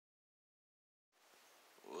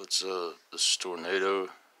What's up? This is Tornado,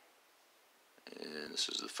 and this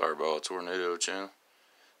is the Fireball Tornado channel.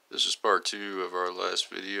 This is part 2 of our last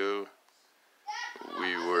video.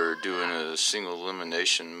 We were doing a single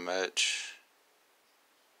elimination match,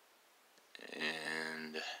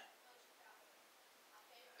 and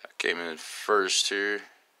I came in first here,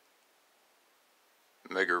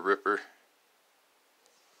 Mega Ripper,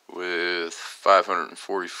 with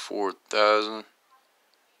 544,000,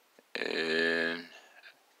 and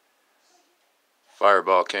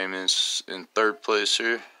Fireball came in third place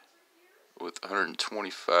here with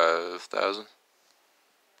 125,000.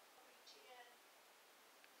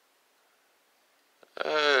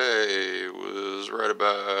 I was right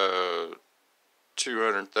about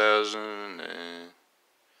 200,000, and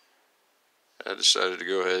I decided to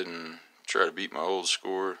go ahead and try to beat my old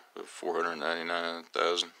score of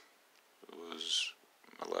 499,000. It was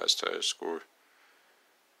my last highest score.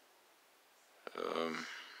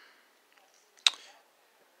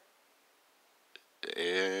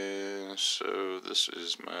 And so this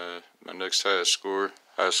is my next highest score.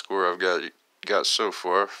 Highest score I've got so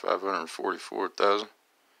far, 544,000.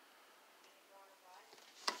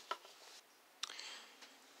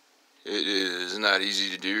 It is not easy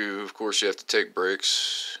to do. Of course, you have to take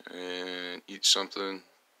breaks and eat something,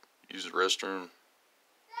 use the restroom.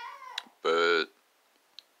 But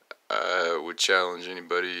I would challenge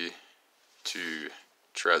anybody to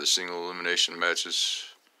try the single elimination matches.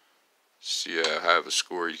 See how high of a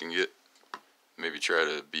score you can get. Maybe try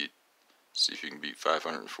to see if you can beat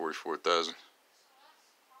 544,000.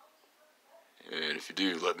 And if you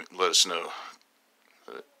do, let us know.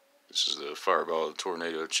 But this is the Fireball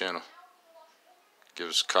Tornado channel. Give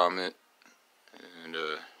us a comment and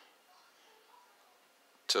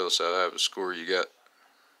tell us how high of a score you got.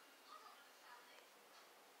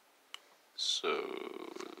 So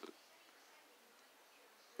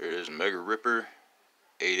here it is, Mega Ripper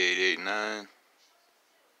 8889,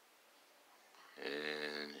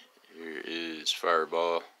 and here is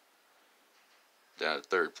Fireball down at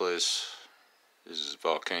third place. This is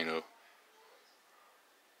Volcano.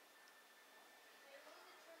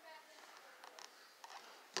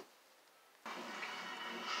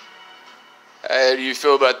 How do you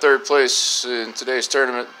feel about third place in today's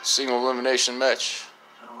tournament single elimination match?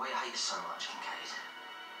 I don't know why you hate so much, Kincaid.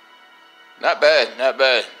 Not bad, not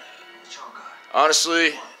bad.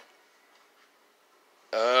 Honestly,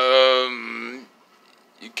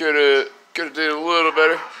 you could have did a little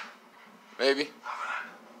better, maybe.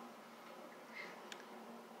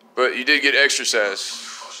 But you did get exercise,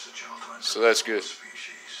 so that's good.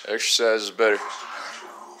 Exercise is better.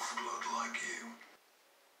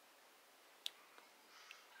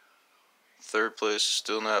 Third place is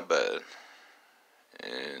still not bad,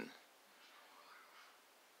 and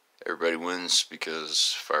everybody wins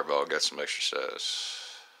because Fireball got some exercise.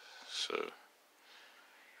 So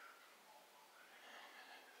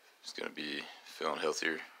he's gonna be feeling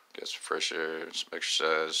healthier, got some fresh air and some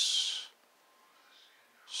exercise,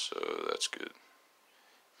 so that's good.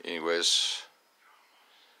 Anyways,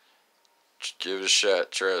 give it a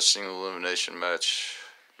shot. Try a single elimination match.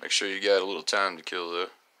 Make sure you got a little time to kill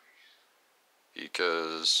though,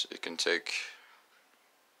 because it can take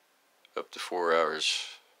up to 4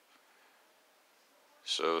 hours.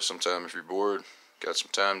 So sometime if you're bored, got some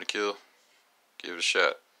time to kill, give it a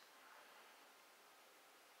shot.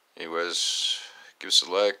 Anyways, give us a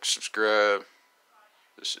like, subscribe.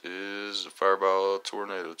 This is the Fireball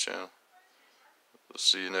Tornado channel. We'll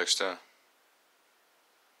see you next time.